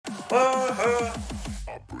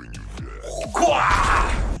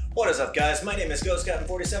What is up, guys? My name is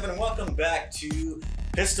GhostCaptain47 and welcome back to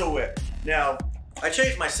Pistol Whip. Now, I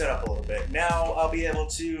changed my setup a little bit. Now I'll be able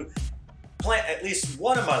to plant at least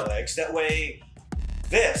one of my legs. That way,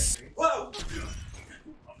 this. Whoa!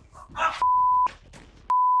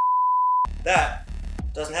 That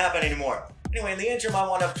doesn't happen anymore. Anyway, in the interim, I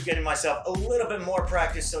want to get myself a little bit more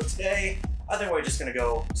practice. So today, I think we're just gonna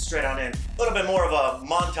go straight on in. A little bit more of a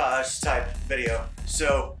montage type video.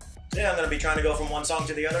 So today I'm gonna be trying to go from one song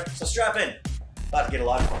to the other. So strap in. About to get a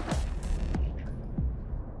lot of fun.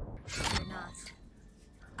 Fear not.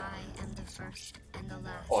 I am the first and the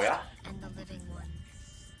last. Oh yeah? And the living one.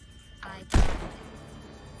 I died.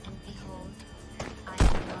 And behold, I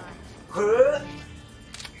am alive. Huh?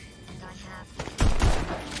 And I have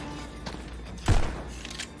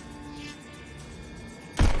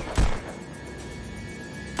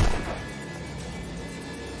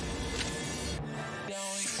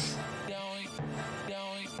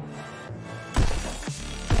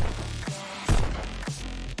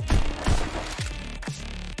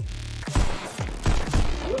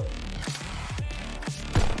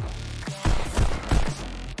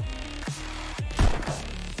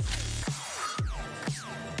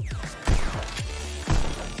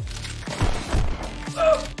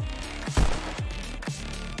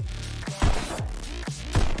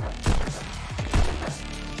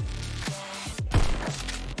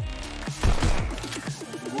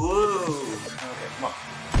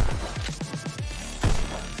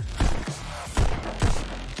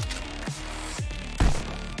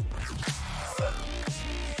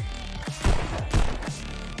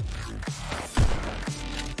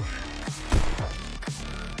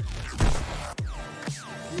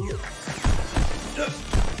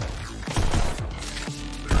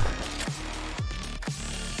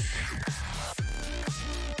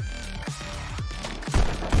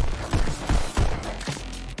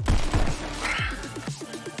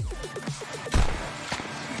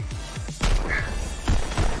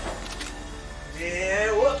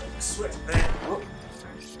switch, man. Whoop.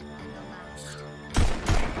 first and the last.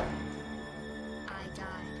 I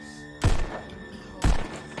died. And behold,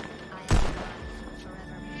 I am alive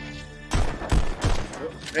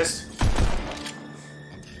forevermore. Missed.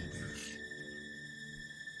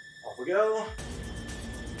 Off we go.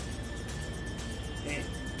 And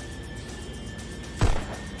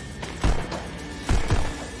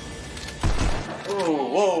oh,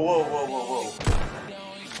 whoa, whoa, whoa, whoa, whoa.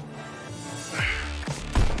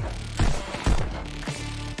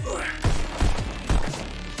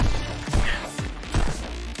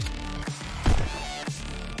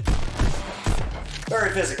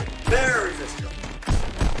 Very physical. Very physical.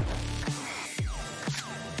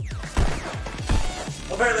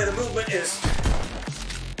 Apparently the movement is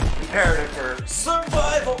imperative for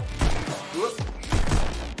survival. Whoop.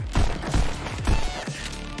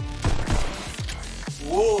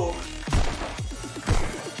 Whoa.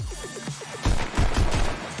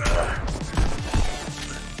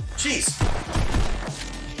 Jeez.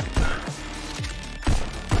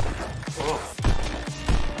 Oh.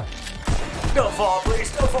 Don't fall,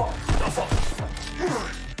 please. Don't fall. Don't fall.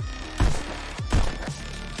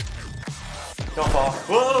 Don't fall.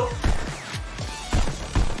 Whoa.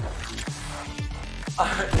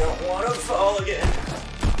 I don't want to fall again.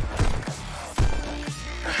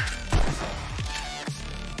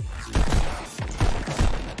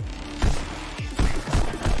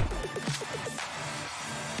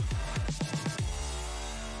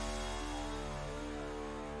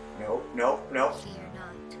 No, no, no. Fear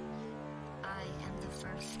not. I am the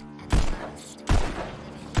first and the last.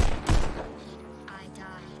 I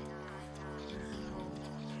died. And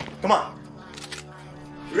behold, Come on.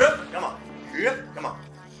 Yep. Come on. Yep. Come on.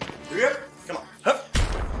 Yep. Come on. Hup.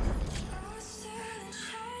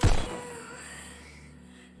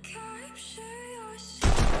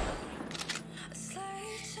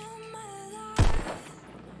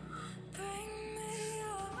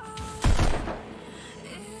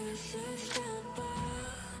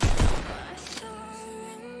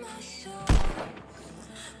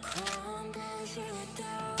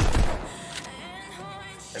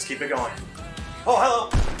 Let's keep it going. Oh, hello.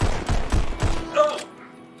 Oh.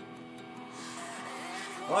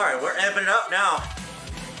 All right, we're amping it up now.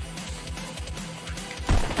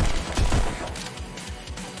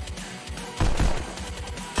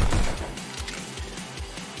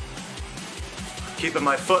 Keeping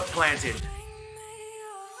my foot planted.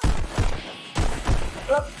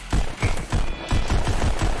 Up.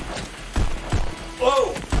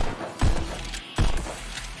 Whoa.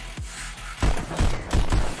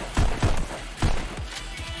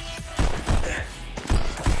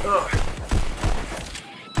 Ugh.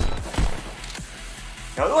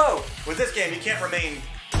 Whoa! With this game, you can't remain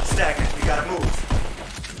stagnant. You gotta move.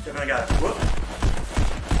 Definitely gotta. Whoop.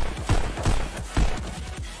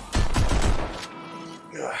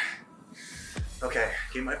 Ugh. Okay,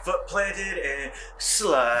 keep my foot planted and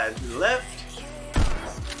slide left.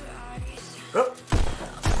 Whoop.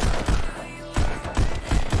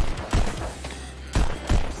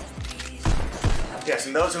 Yes,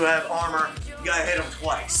 and those who have armor, you gotta hit them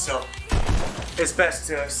twice, so it's best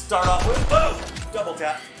to start off with, whoa, double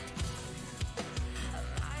tap.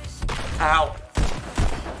 Ow.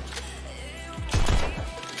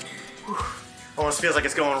 Whew. Almost feels like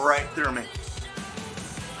it's going right through me.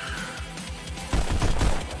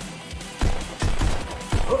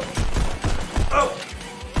 Oh.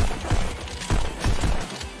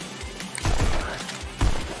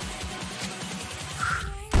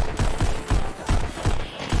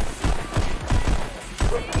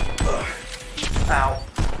 Ow.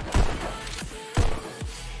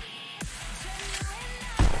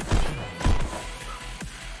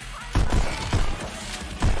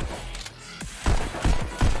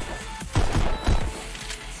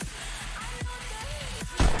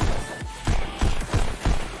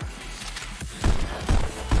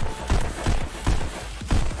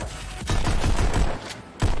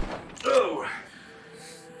 Oh.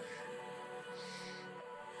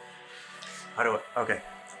 How do I? Okay.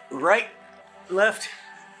 Right. Left.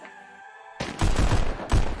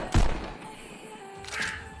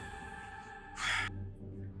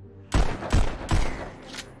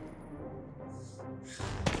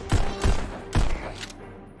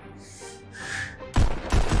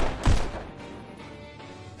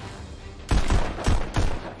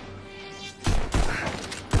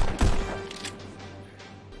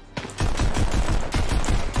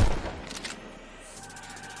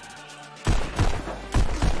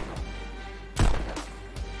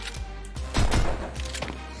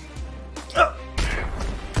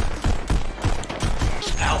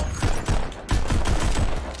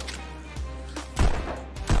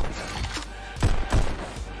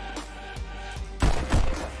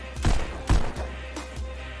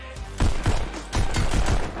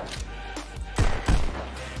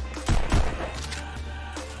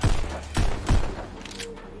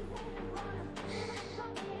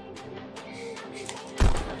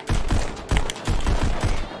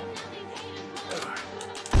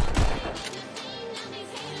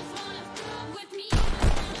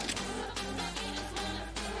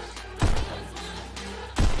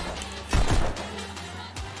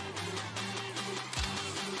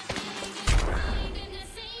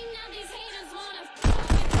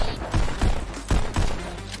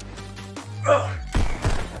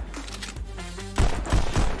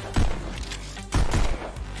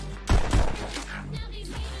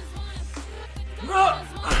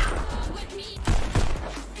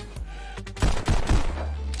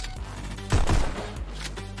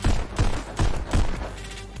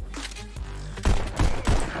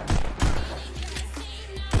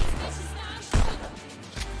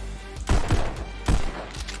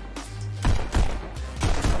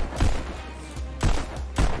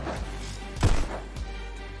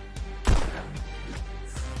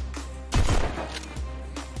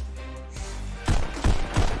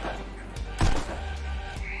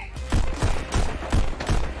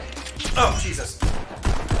 Oh, Jesus.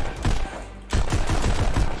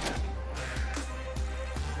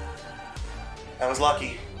 That was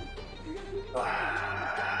lucky.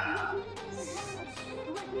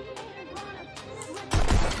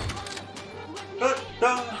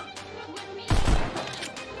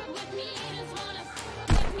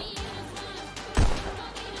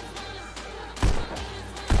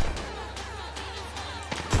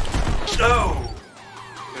 Oh!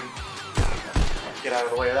 Get out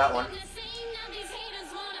of the way of that one.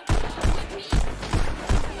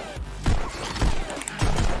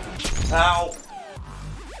 Ow!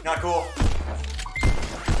 Not cool.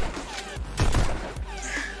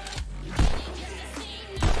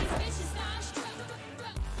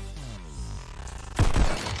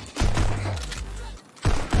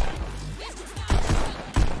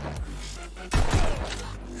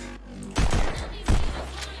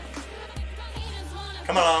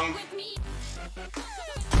 Come along.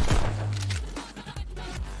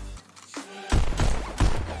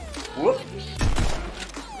 Whoop.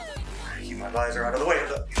 Keep my visor out of the way of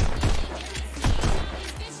the...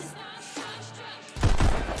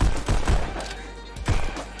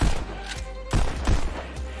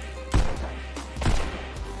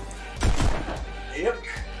 Yep.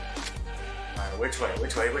 Alright, which way?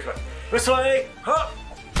 Which way? Which way? This way! Huh!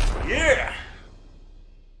 Yeah!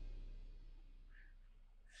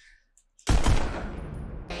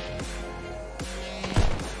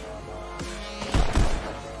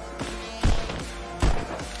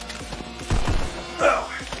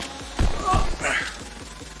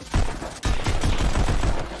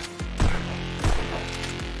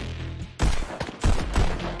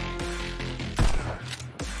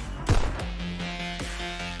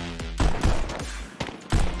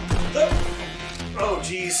 Oh,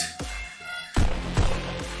 geez.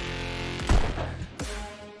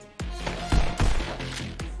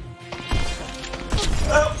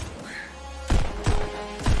 Oh.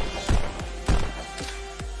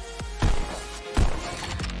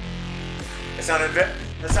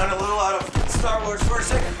 That sounded a little out of Star Wars for a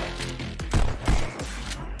second.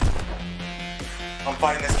 I'm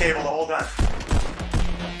fighting this cable the whole time.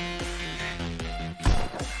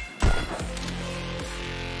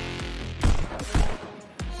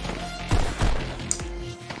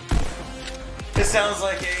 This sounds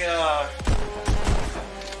like a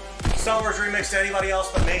Star Wars remix to anybody else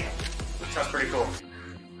but me. Sounds pretty cool.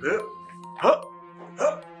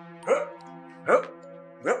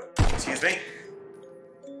 Excuse me.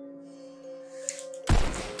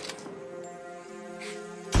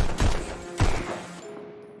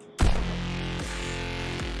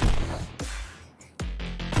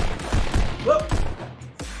 Whoop.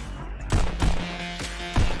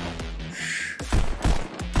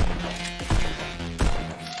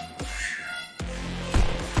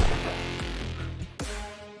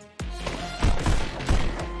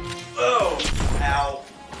 Oh, ow.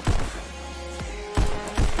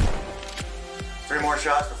 3 more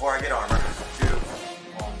shots before I get armor. 2,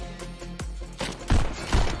 1.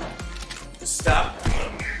 Stop.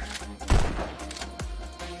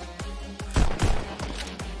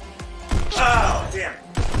 Oh, damn.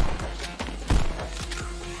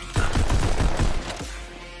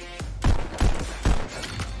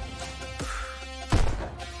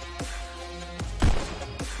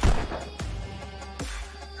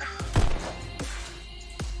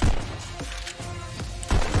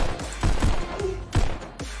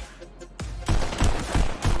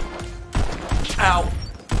 Ow.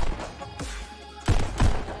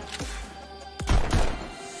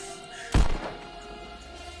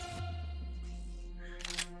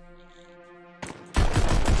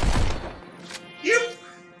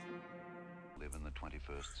 Live in the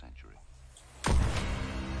 21st century.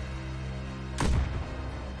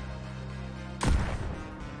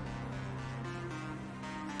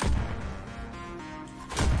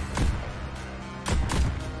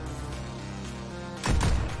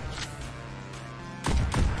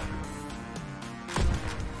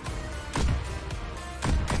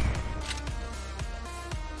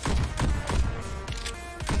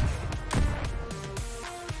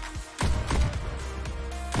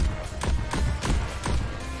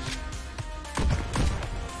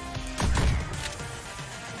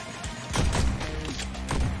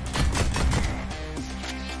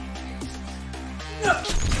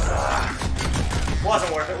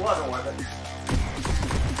 Wasn't worth it, wasn't worth it.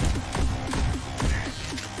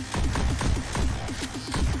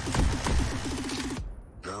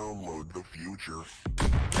 Download the future.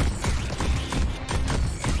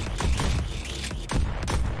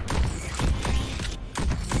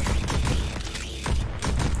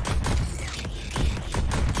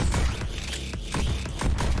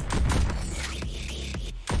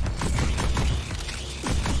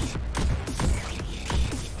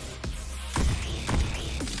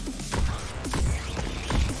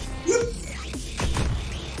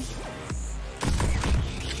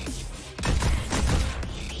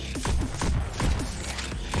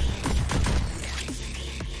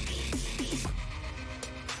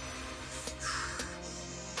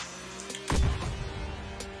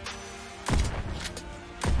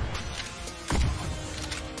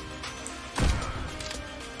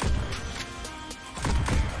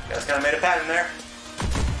 Guys kind of made a pattern there.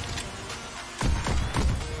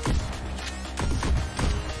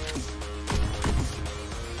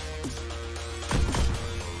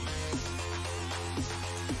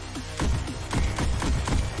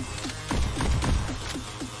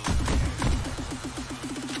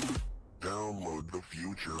 Download the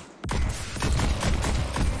future.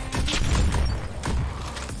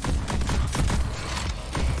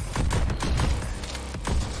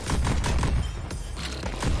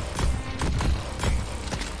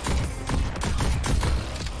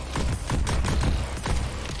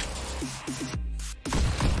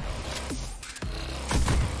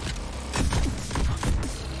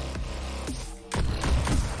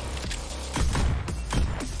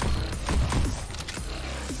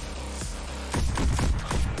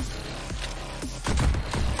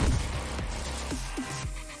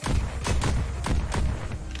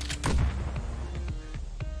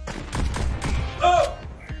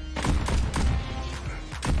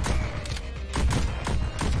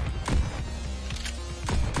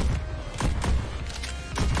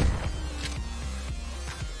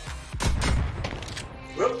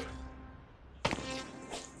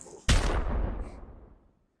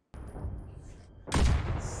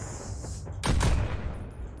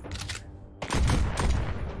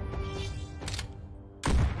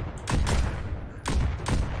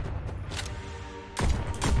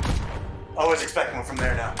 I was expecting one from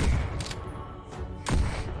there now.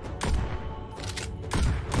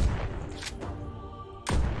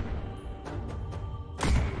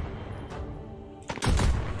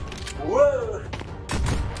 Whoa!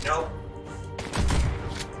 No.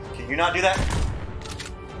 Can you not do that?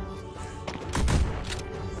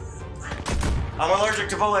 I'm allergic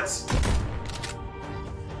to bullets.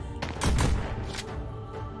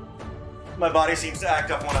 My body seems to act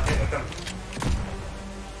up when I hit with them.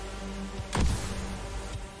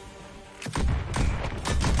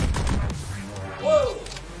 Whoa!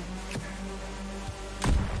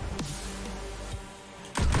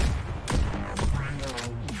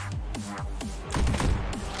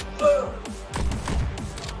 Whoa!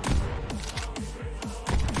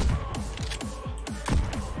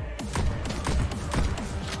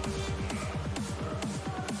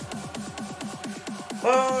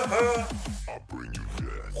 I'll bring you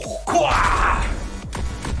death. Quah!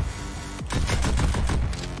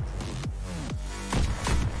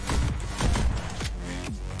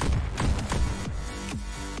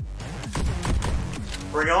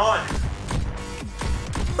 Bring on!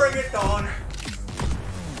 Bring it on!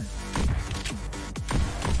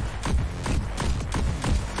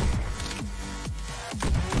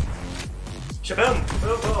 Shaboom!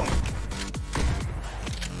 Boom boom!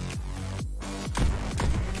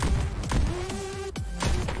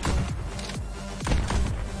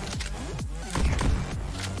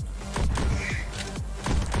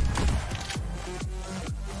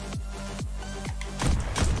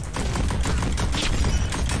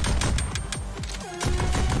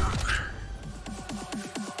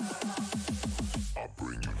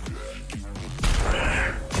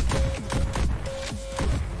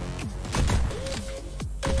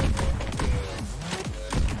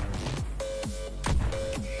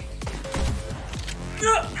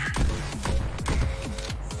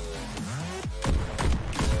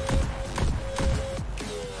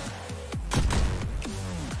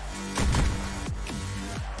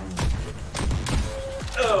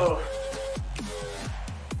 Oh.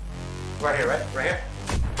 Right here, right? Right here.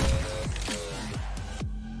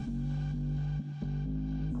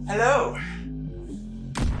 Hello.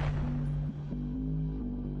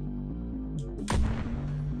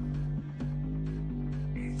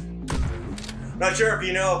 Not sure if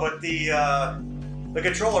you know, but the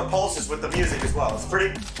controller pulses with the music as well. It's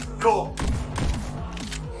pretty cool.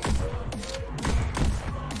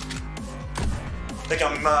 I think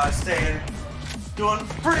I'm doing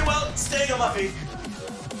pretty well, staying on my feet.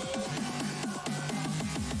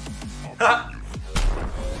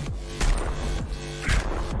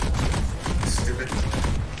 Stupid.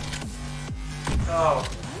 Oh.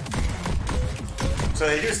 So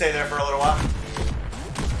they do stay there for a little while.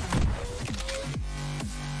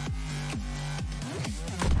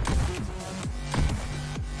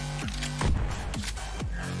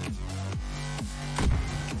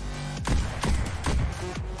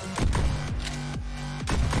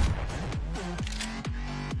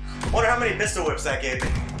 Wonder how many pistol whips that gave me.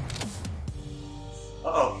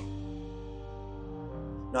 Uh-oh.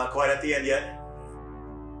 Not quite at the end yet.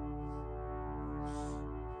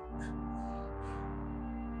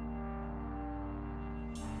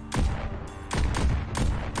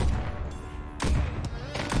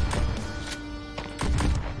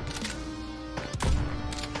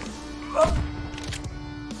 Oh.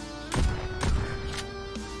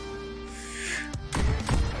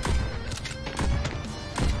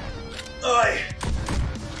 Oi.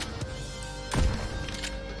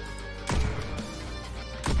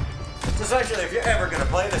 So essentially, if you're ever going to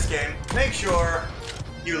play this game, make sure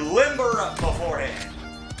you limber up beforehand.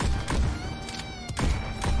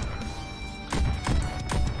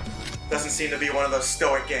 Doesn't seem to be one of those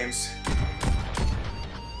stoic games.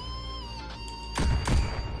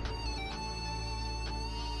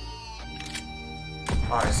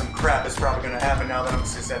 Alright, some crap is probably going to happen now that I'm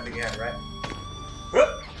just at the end, right?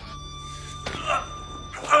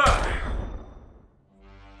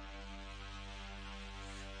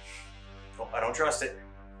 Oh, I don't trust it.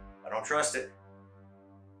 I don't trust it.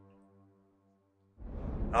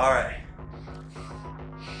 Alright.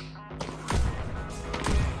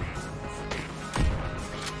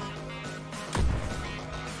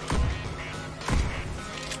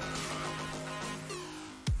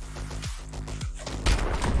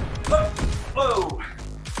 Whoa!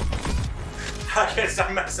 I can't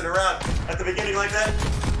stop messing around at the beginning like that.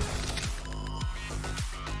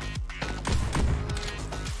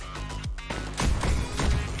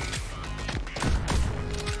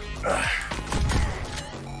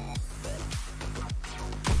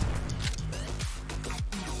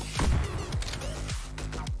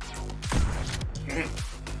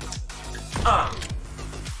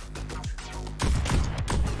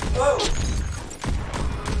 Whoa!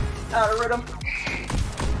 Out of rhythm.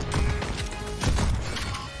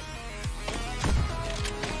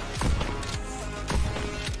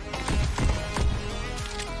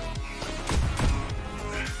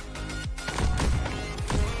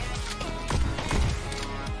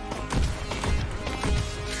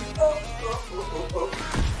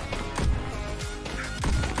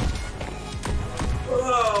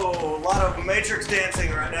 Whoa, a lot of matrix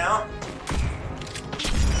dancing right now.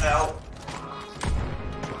 Ow.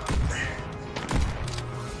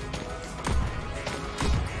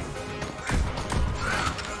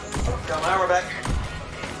 Oh, got my armor back.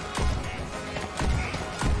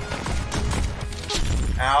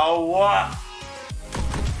 Ow.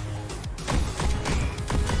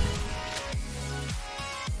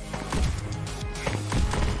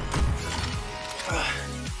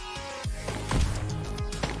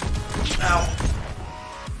 Ow.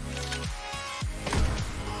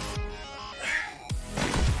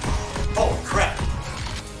 Oh, crap.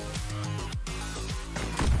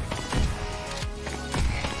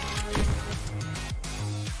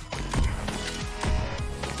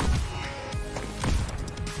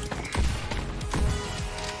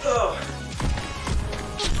 Oh.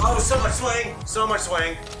 Oh, so much swing. So much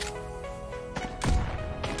swing.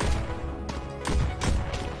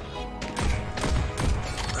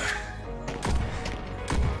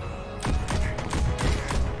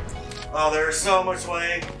 Oh, there's so much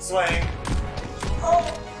swing. Swing.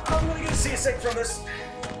 Oh, I'm gonna get seasick from this.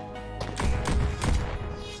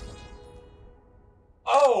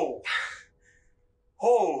 Oh.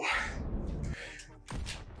 Oh.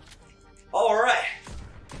 All right.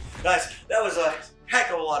 Guys, that was a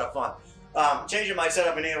heck of a lot of fun. Changing my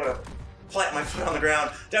setup and being able to plant my foot on the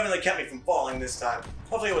ground definitely kept me from falling this time.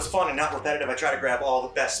 Hopefully it was fun and not repetitive. I try to grab all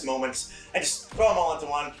the best moments and just throw them all into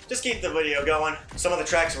one. Just keep the video going. Some of the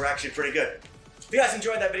tracks were actually pretty good. If you guys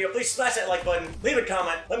enjoyed that video, please smash that like button, leave a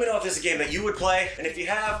comment, let me know if this is a game that you would play, and if you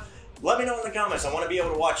have, let me know in the comments. I want to be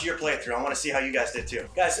able to watch your playthrough. I want to see how you guys did too.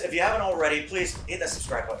 Guys, if you haven't already, please hit that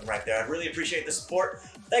subscribe button right there. I really appreciate the support.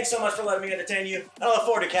 Thanks so much for letting me entertain you, and I look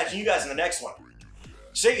forward to catching you guys in the next one.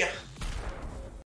 See ya!